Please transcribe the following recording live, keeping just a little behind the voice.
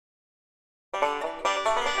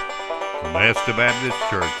From Esta Baptist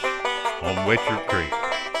Church on Witcher Creek,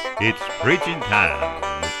 it's preaching time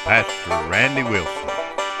with Pastor Randy Wilson.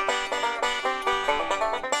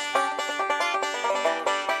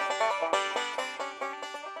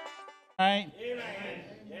 All right?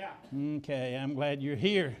 Okay, I'm glad you're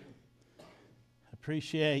here.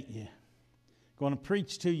 Appreciate you. Going to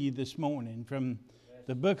preach to you this morning from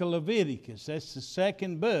the book of Leviticus. That's the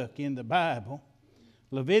second book in the Bible.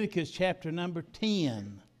 Leviticus chapter number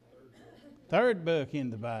 10. Third book in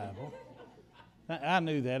the Bible. I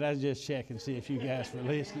knew that. I was just checking to see if you guys were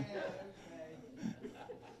listening.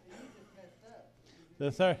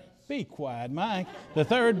 Be quiet, Mike. The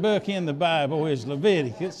third book in the Bible is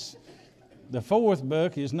Leviticus. The fourth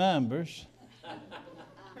book is Numbers.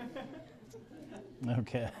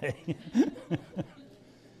 Okay.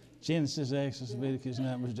 Genesis, Exodus, Leviticus,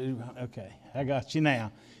 Numbers. Okay, I got you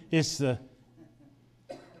now. It's the,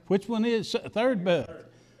 which one is third book?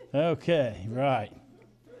 Okay, right.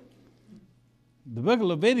 The book of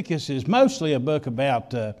Leviticus is mostly a book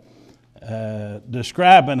about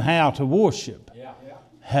describing how to worship.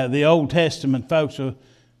 How the Old Testament folks,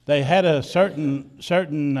 they had a certain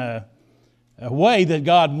way that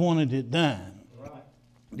God wanted it done.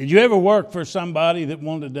 Did you ever work for somebody that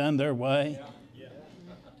wanted it done their way?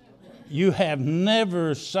 You have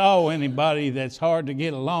never saw anybody that's hard to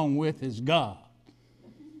get along with as God.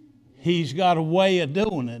 He's got a way of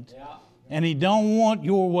doing it, and He don't want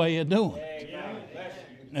your way of doing it.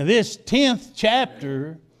 Now, this 10th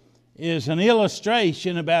chapter is an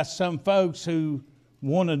illustration about some folks who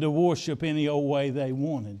wanted to worship any old way they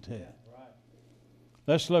wanted to.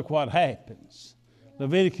 Let's look what happens.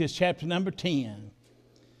 Leviticus chapter number 10.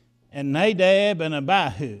 And Nadab and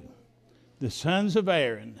Abihu, the sons of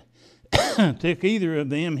Aaron, took either of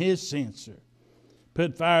them his censer,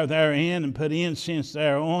 put fire therein, and put incense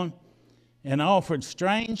thereon, and offered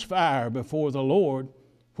strange fire before the Lord,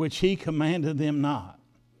 which He commanded them not.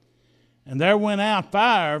 And there went out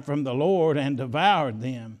fire from the Lord and devoured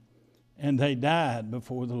them, and they died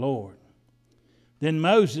before the Lord. Then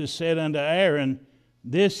Moses said unto Aaron,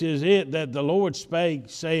 This is it that the Lord spake,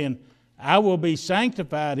 saying, I will be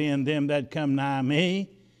sanctified in them that come nigh me,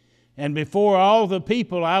 and before all the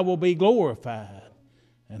people I will be glorified.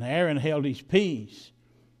 And Aaron held his peace.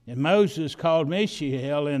 And Moses called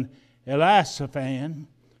Mishael and Elisaphan,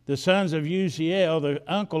 the sons of Uziel, the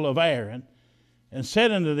uncle of Aaron, and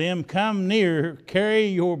said unto them, Come near, carry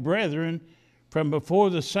your brethren from before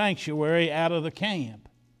the sanctuary out of the camp.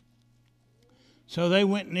 So they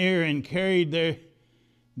went near and carried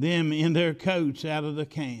them in their coats out of the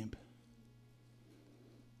camp.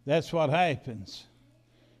 That's what happens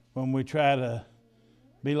when we try to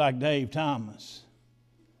be like Dave Thomas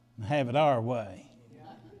and have it our way.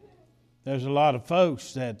 There's a lot of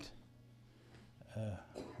folks that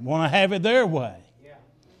want to have it their way.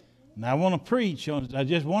 And I want to preach on it. I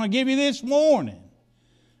just want to give you this warning.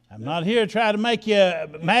 I'm not here to try to make you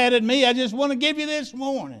mad at me. I just want to give you this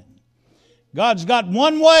warning. God's got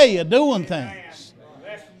one way of doing things.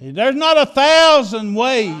 There's not 1,000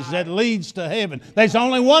 ways that leads to heaven. There's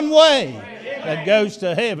only one way that goes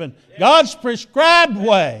to heaven. God's prescribed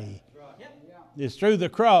way is through the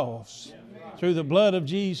cross, through the blood of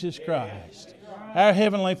Jesus Christ. Our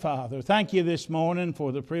Heavenly Father, thank you this morning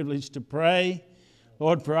for the privilege to pray.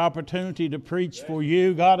 Lord, for opportunity to preach for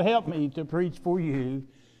you. God, help me to preach for you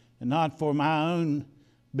and not for my own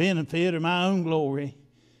benefit or my own glory.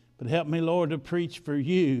 But help me, Lord, to preach for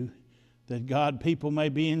you, that God, people may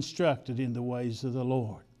be instructed in the ways of the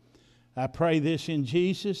Lord. I pray this in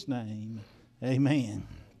Jesus' name. Amen.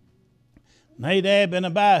 Nadab and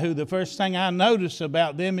Abihu, the first thing I notice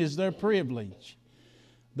about them is their privilege.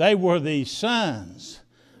 They were the sons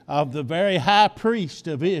of the very high priest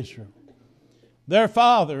of Israel. Their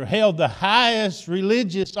father held the highest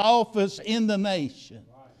religious office in the nation.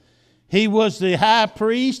 He was the high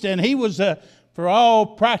priest, and he was, for all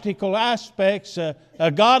practical aspects, a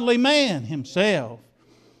godly man himself.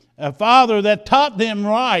 A father that taught them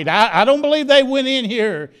right. I don't believe they went in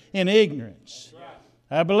here in ignorance.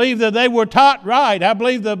 I believe that they were taught right. I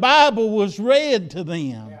believe the Bible was read to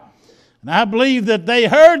them. And I believe that they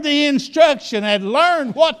heard the instruction, had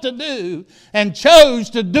learned what to do, and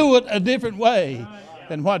chose to do it a different way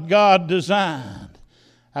than what God designed.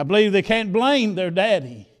 I believe they can't blame their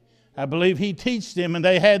daddy. I believe he taught them, and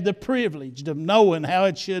they had the privilege of knowing how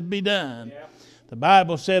it should be done. The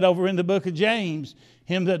Bible said over in the book of James,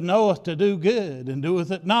 Him that knoweth to do good and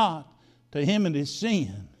doeth it not, to him it is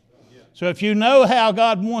sin. So if you know how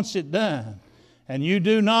God wants it done, and you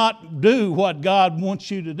do not do what God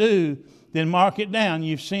wants you to do, then mark it down.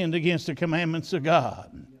 You've sinned against the commandments of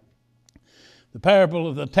God. The parable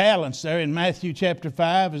of the talents there in Matthew chapter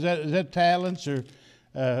 5. Is that talents? Or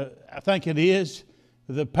I think it is.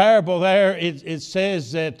 The parable there, it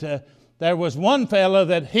says that there was one fellow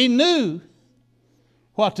that he knew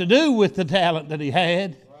what to do with the talent that he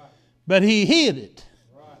had, but he hid it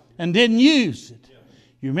and didn't use it.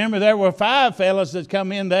 You remember there were 5 fellows that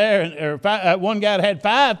come in there, one guy that had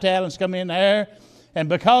 5 talents come in there, and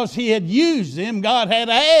because he had used them, God had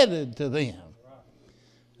added to them.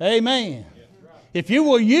 Amen. If you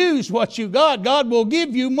will use what you got, God will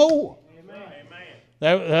give you more. The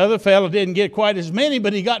other fellow didn't get quite as many,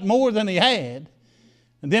 but he got more than he had.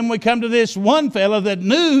 And then we come to this one fellow that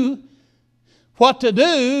knew what to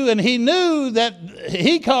do, and he knew that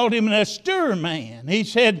he called him an austere man. He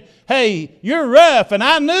said, hey, you're rough, and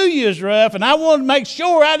I knew you was rough, and I wanted to make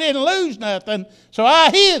sure I didn't lose nothing, so I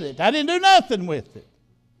hid it. I didn't do nothing with it.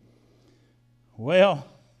 Well,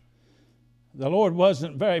 the Lord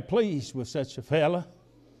wasn't very pleased with such a fella.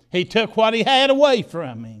 He took what he had away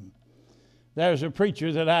from him. There's a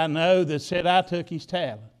preacher that I know that said, I took his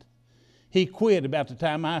talent. He quit about the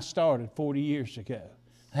time I started 40 years ago.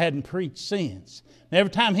 I hadn't preached since. And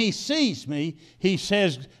every time he sees me, he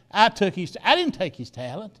says, I didn't take his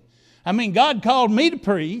talent. I mean, God called me to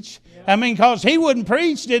preach. I mean, because he wouldn't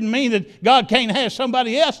preach didn't mean that God can't have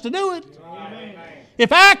somebody else to do it.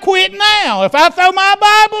 If I quit now, if I throw my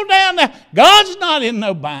Bible down now, God's not in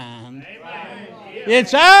no bind.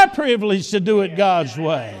 It's our privilege to do it God's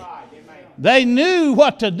way. They knew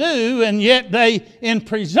what to do, and yet they, in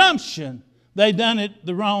presumption, they done it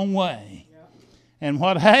the wrong way. And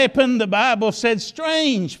what happened, the Bible said,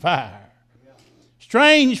 strange fire.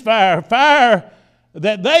 Strange fire. Fire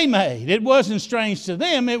that they made. It wasn't strange to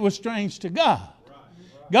them, it was strange to God.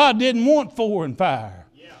 God didn't want foreign fire.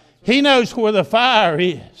 He knows where the fire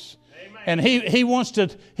is. And He wants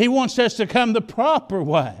us to come the proper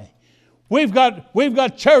way. We've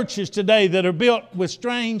got churches today that are built with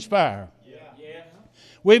strange fire.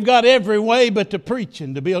 We've got every way but the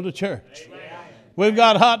preaching to build a church. We've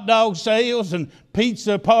got hot dog sales and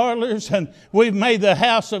pizza parlors, and we've made the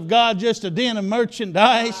house of God just a den of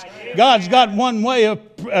merchandise. God's got one way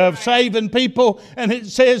of saving people, and it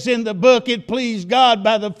says in the book, it pleased God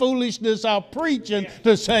by the foolishness of preaching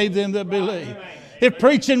to save them that believe. If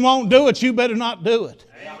preaching won't do it, you better not do it.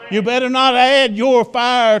 You better not add your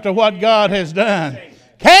fire to what God has done.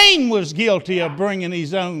 Cain was guilty of bringing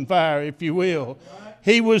his own fire, if you will.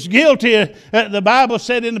 He was guilty. The Bible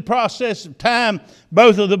said in the process of time,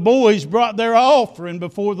 both of the boys brought their offering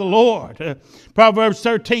before the Lord. Proverbs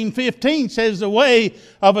 13:15 says the way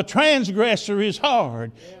of a transgressor is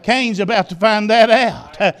hard. Cain's about to find that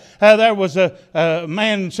out. There was a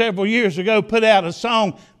man several years ago put out a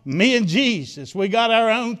song, Me and Jesus, we got our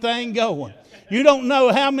own thing going. You don't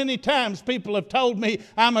know how many times people have told me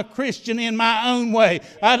I'm a Christian in my own way.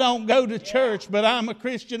 I don't go to church, but I'm a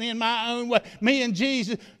Christian in my own way. Me and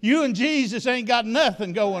Jesus, you and Jesus ain't got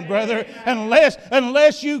nothing going, brother.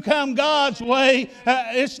 Unless you come God's way,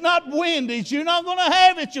 it's not Wendy's. You're not going to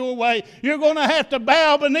have it your way. You're going to have to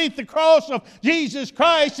bow beneath the cross of Jesus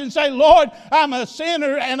Christ and say, Lord, I'm a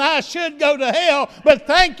sinner and I should go to hell, but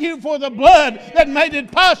thank you for the blood that made it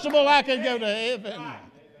possible I could go to heaven.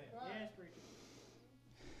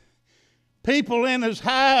 People in as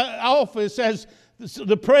high office as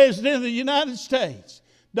the President of the United States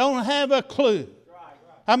don't have a clue.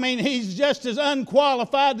 I mean, he's just as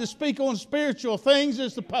unqualified to speak on spiritual things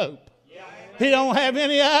as the Pope. He don't have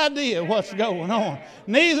any idea what's going on.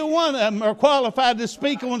 Neither one of them are qualified to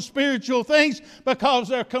speak on spiritual things because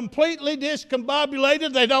they're completely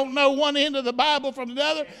discombobulated. They don't know one end of the Bible from the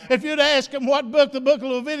other. If you'd ask them what book the book of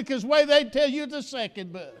Leviticus way, they'd tell you the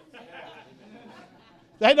second book.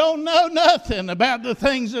 They don't know nothing about the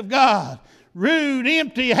things of God. Rude,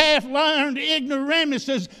 empty, half-learned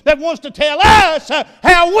ignoramuses that wants to tell us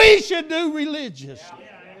how we should do religiously.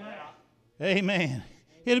 Amen.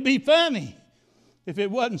 It'd be funny if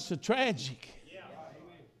it wasn't so tragic.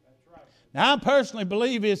 Now, I personally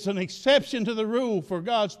believe it's an exception to the rule for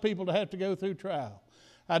God's people to have to go through trial.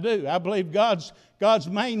 I do. I believe God's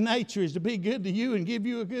main nature is to be good to you and give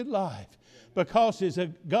you a good life because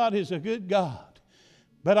God is a good God.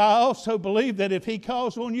 But I also believe that if He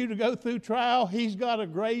calls on you to go through trial, He's got a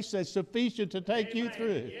grace that's sufficient to take you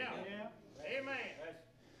through. Amen.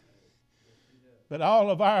 But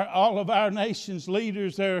all of our nation's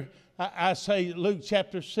leaders, I say Luke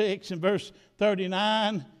chapter 6 and verse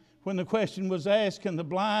 39, when the question was asked, can the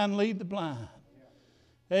blind lead the blind?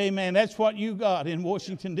 Amen. That's what you got in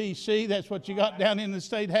Washington, D.C. That's what you got down in the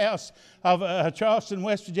State House of Charleston,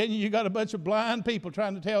 West Virginia. You got a bunch of blind people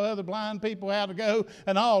trying to tell other blind people how to go,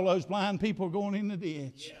 and all those blind people are going in the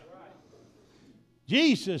ditch.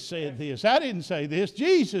 Jesus said this. I didn't say this.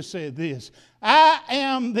 Jesus said this. I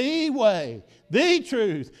am the way, the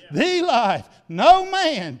truth, the life. No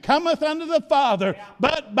man cometh unto the Father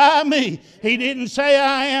but by me. He didn't say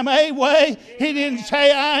I am a way. He didn't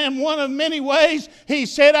say I am one of many ways. He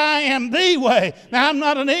said I am the way. Now, I'm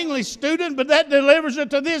not an English student, but that delivers it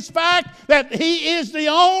to this fact that He is the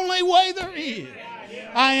only way there is.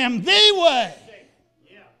 I am the way.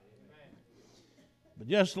 But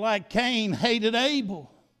just like Cain hated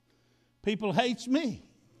Abel, people hates me.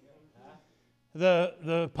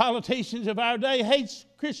 The politicians of our day hates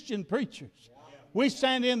Christian preachers. We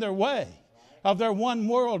stand in their way of their one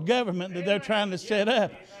world government that they're trying to set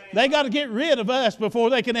up. They got to get rid of us before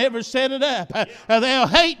they can ever set it up. They'll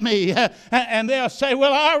hate me and they'll say,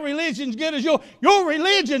 well, our religion's good as yours. Your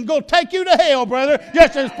religion's going to take you to hell, brother,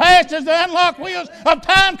 just as fast as the unlocked wheels of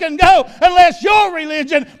time can go, unless your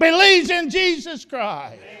religion believes in Jesus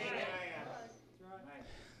Christ.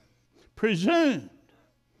 Presumed.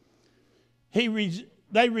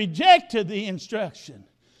 They rejected the instruction.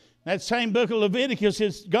 That same book of Leviticus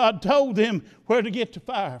says God told them where to get the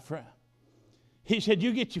fire from. He said,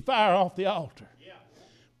 you get your fire off the altar. Yeah.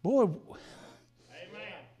 Boy,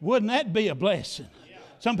 wouldn't that be a blessing? Yeah.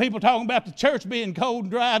 Some people talking about the church being cold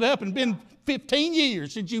and dried up and been 15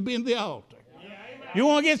 years since you've been to the altar. Yeah. You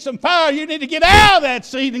want to get some fire, you need to get out of that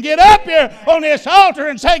seat and get up here on this altar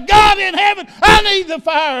and say, God in heaven, I need the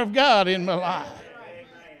fire of God in my life.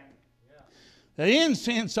 The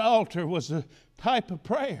incense altar was a type of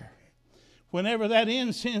prayer. Whenever that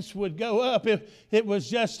incense would go up, it was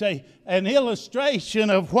just an illustration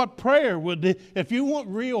of what prayer would do. If you want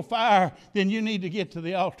real fire, then you need to get to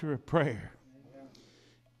the altar of prayer.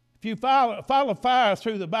 If you follow fire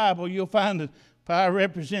through the Bible, you'll find that fire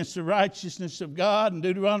represents the righteousness of God in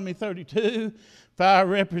Deuteronomy 32. Fire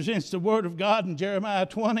represents the Word of God in Jeremiah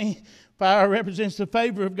 20. Fire represents the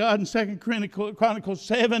favor of God in 2 Chronicles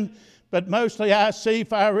 7. But mostly I see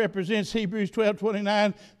fire represents Hebrews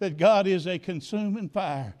 12:29, that God is a consuming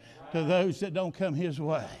fire to those that don't come His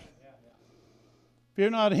way. Fear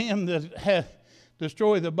not him that hath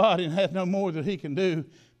destroyed the body and hath no more that he can do,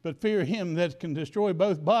 but fear Him that can destroy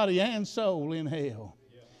both body and soul in hell.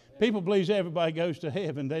 People believe everybody goes to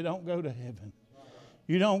heaven. They don't go to heaven.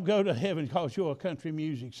 You don't go to heaven because you're a country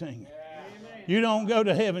music singer. You don't go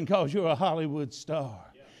to heaven because you're a Hollywood star.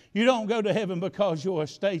 You don't go to heaven because you're a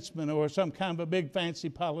statesman or some kind of a big fancy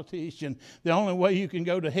politician. The only way you can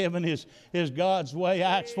go to heaven is God's way.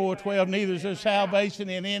 Acts 4:12, neither is there salvation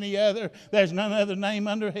in any other. There's none other name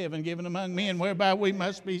under heaven given among men whereby we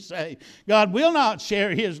must be saved. God will not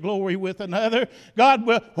share His glory with another. God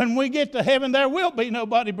will, when we get to heaven, there will be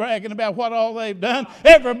nobody bragging about what all they've done.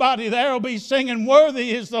 Everybody there will be singing,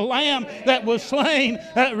 worthy is the Lamb that was slain,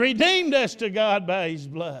 that redeemed us to God by His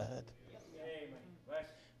blood.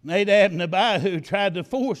 Nadab and Abihu tried to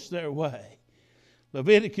force their way.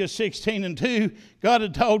 Leviticus 16:2, God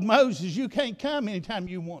had told Moses, you can't come anytime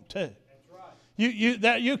you want to. That's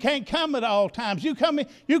right. You can't come at all times. You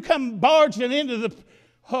come barging into the...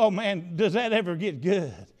 Oh man, does that ever get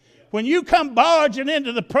good? When you come barging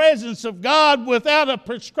into the presence of God without a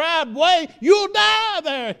prescribed way, you'll die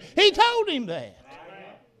there. He told him that.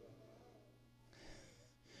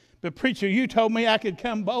 But preacher, you told me I could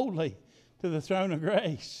come boldly to the throne of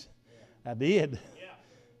grace. I did.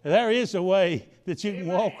 There is a way that you can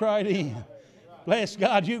walk right in. Bless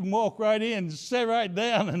God, you can walk right in, sit right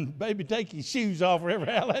down, and baby, take your shoes off wherever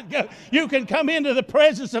the hell that goes. You can come into the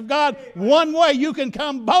presence of God one way. You can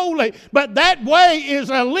come boldly, but that way is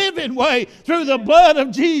a living way through the blood of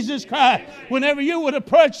Jesus Christ. Whenever you would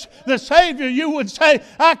approach the Savior, you would say,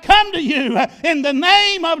 I come to you in the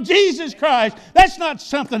name of Jesus Christ. That's not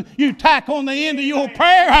something you tack on the end of your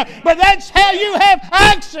prayer, but that's how you have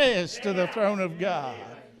access to the throne of God.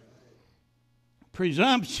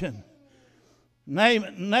 Presumption.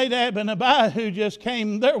 Nadab and Abihu just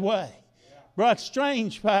came their way, brought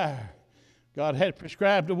strange fire. God had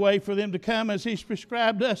prescribed a way for them to come as He's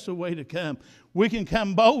prescribed us a way to come. We can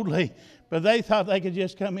come boldly, but they thought they could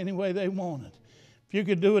just come any way they wanted. If you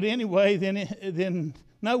could do it anyway, then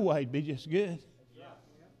no way would be just good.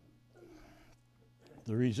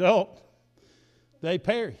 The result, they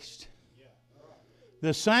perished.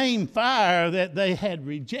 The same fire that they had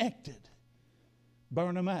rejected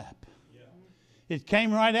burned them up. It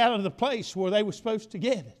came right out of the place where they were supposed to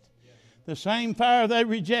get it. The same fire they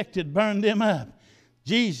rejected burned them up.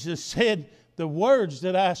 Jesus said, the words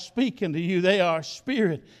that I speak unto you, they are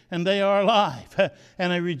spirit and they are life.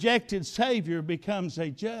 And a rejected Savior becomes a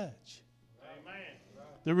judge. Amen.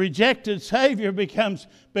 The rejected Savior becomes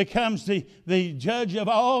the judge of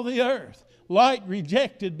all the earth. Light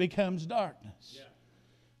rejected becomes darkness.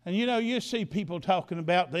 And you know, you see people talking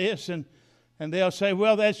about this, and they'll say,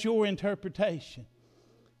 well, that's your interpretation.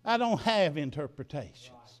 I don't have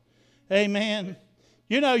interpretations. Amen.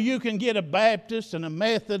 You know, you can get a Baptist and a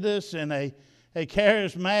Methodist and a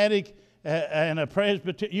charismatic and a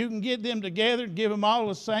Presbyterian. You can get them together and give them all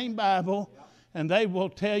the same Bible, and they will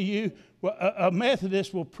tell you, well, a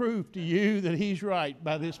Methodist will prove to you that he's right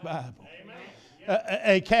by this Bible.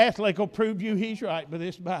 A Catholic will prove to you he's right by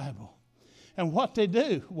this Bible. And what they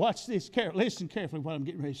do, watch this, listen carefully what I'm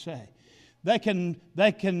getting ready to say. They can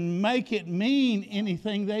make it mean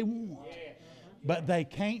anything they want, but they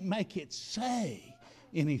can't make it say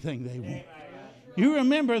anything they want. You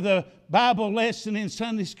remember the Bible lesson in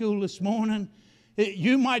Sunday school this morning?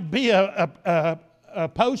 You might be a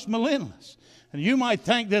post-millennialist, and you might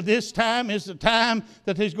think that this time is the time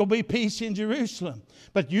that there's going to be peace in Jerusalem.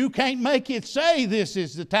 But you can't make it say this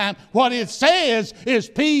is the time. What it says is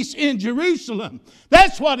peace in Jerusalem.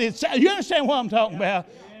 That's what it says. You understand what I'm talking about?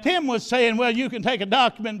 Tim was saying, well, you can take a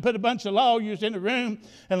document and put a bunch of lawyers in a room,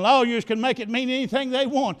 and lawyers can make it mean anything they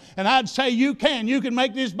want. And I'd say you can. You can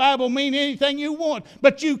make this Bible mean anything you want,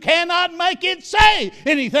 but you cannot make it say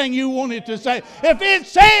anything you want it to say. If it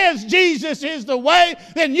says Jesus is the way,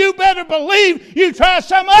 then you better believe you try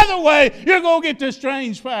some other way, you're going to get the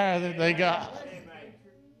strange fire that they got.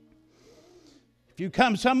 If you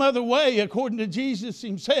come some other way, according to Jesus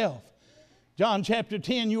himself, John chapter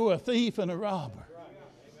 10, you're a thief and a robber.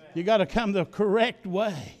 You got to come the correct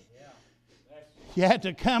way. You have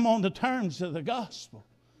to come on the terms of the gospel.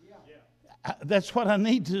 That's what I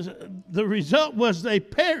need to. The result was they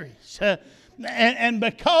perished. And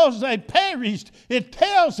because they perished, it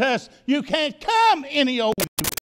tells us you can't come any old